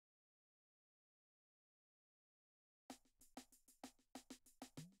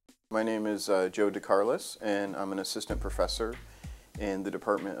My name is Joe DeCarolis, and I'm an assistant professor in the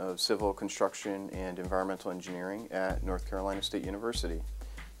Department of Civil Construction and Environmental Engineering at North Carolina State University.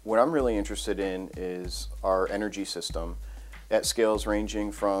 What I'm really interested in is our energy system at scales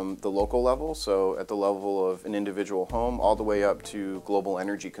ranging from the local level, so at the level of an individual home, all the way up to global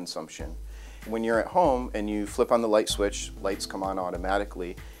energy consumption. When you're at home and you flip on the light switch, lights come on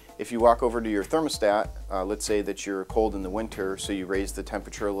automatically. If you walk over to your thermostat, let's say that you're cold in the winter, so you raise the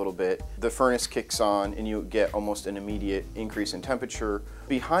temperature a little bit, the furnace kicks on and you get almost an immediate increase in temperature.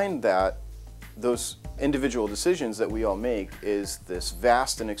 Behind that, those individual decisions that we all make is this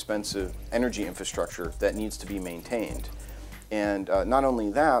vast and expensive energy infrastructure that needs to be maintained. And not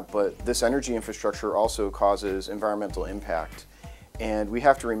only that, but this energy infrastructure also causes environmental impact. And we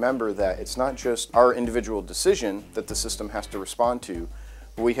have to remember that it's not just our individual decision that the system has to respond to.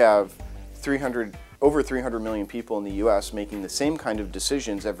 We have over 300 million people in the US making the same kind of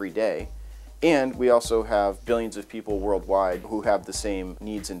decisions every day, and we also have billions of people worldwide who have the same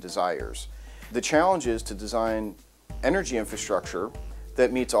needs and desires. The challenge is to design energy infrastructure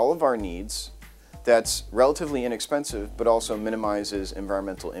that meets all of our needs, that's relatively inexpensive, but also minimizes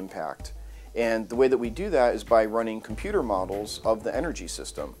environmental impact. And the way that we do that is by running computer models of the energy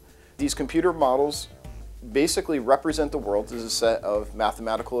system. These computer models basically represent the world as a set of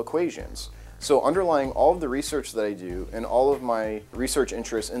mathematical equations. So underlying all of the research that I do and all of my research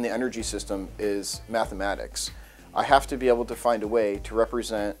interests in the energy system is mathematics. I have to be able to find a way to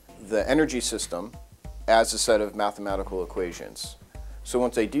represent the energy system as a set of mathematical equations. So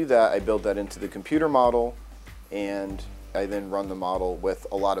once I do that, I build that into the computer model, and I then run the model with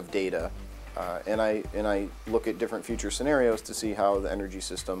a lot of data. And I look at different future scenarios to see how the energy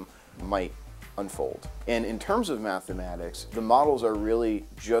system might unfold. And in terms of mathematics, the models are really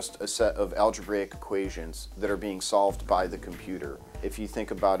just a set of algebraic equations that are being solved by the computer. If you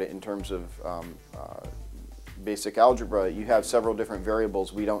think about it in terms of basic algebra, you have several different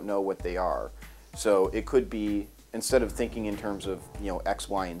variables. We don't know what they are. So it could be, instead of thinking in terms of X,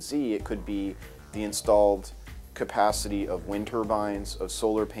 Y, and Z, it could be the installed capacity of wind turbines, of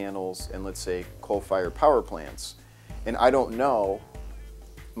solar panels, and let's say coal-fired power plants. And I don't know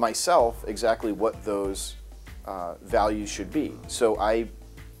myself exactly what those values should be. So I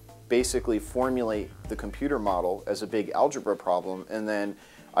basically formulate the computer model as a big algebra problem, and then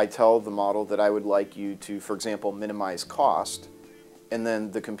I tell the model that I would like you to, for example, minimize cost, and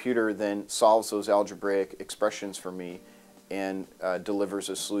then the computer then solves those algebraic expressions for me and delivers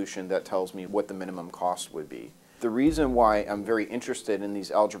a solution that tells me what the minimum cost would be. The reason why I'm very interested in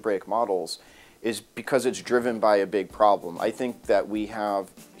these algebraic models is because it's driven by a big problem. I think that we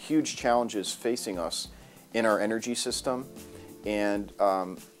have huge challenges facing us in our energy system, and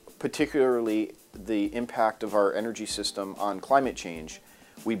particularly the impact of our energy system on climate change.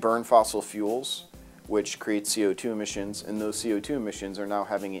 We burn fossil fuels, which creates CO2 emissions, and those CO2 emissions are now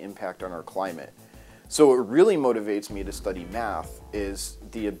having an impact on our climate. So what really motivates me to study math is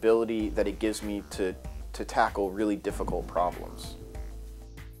the ability that it gives me to tackle really difficult problems.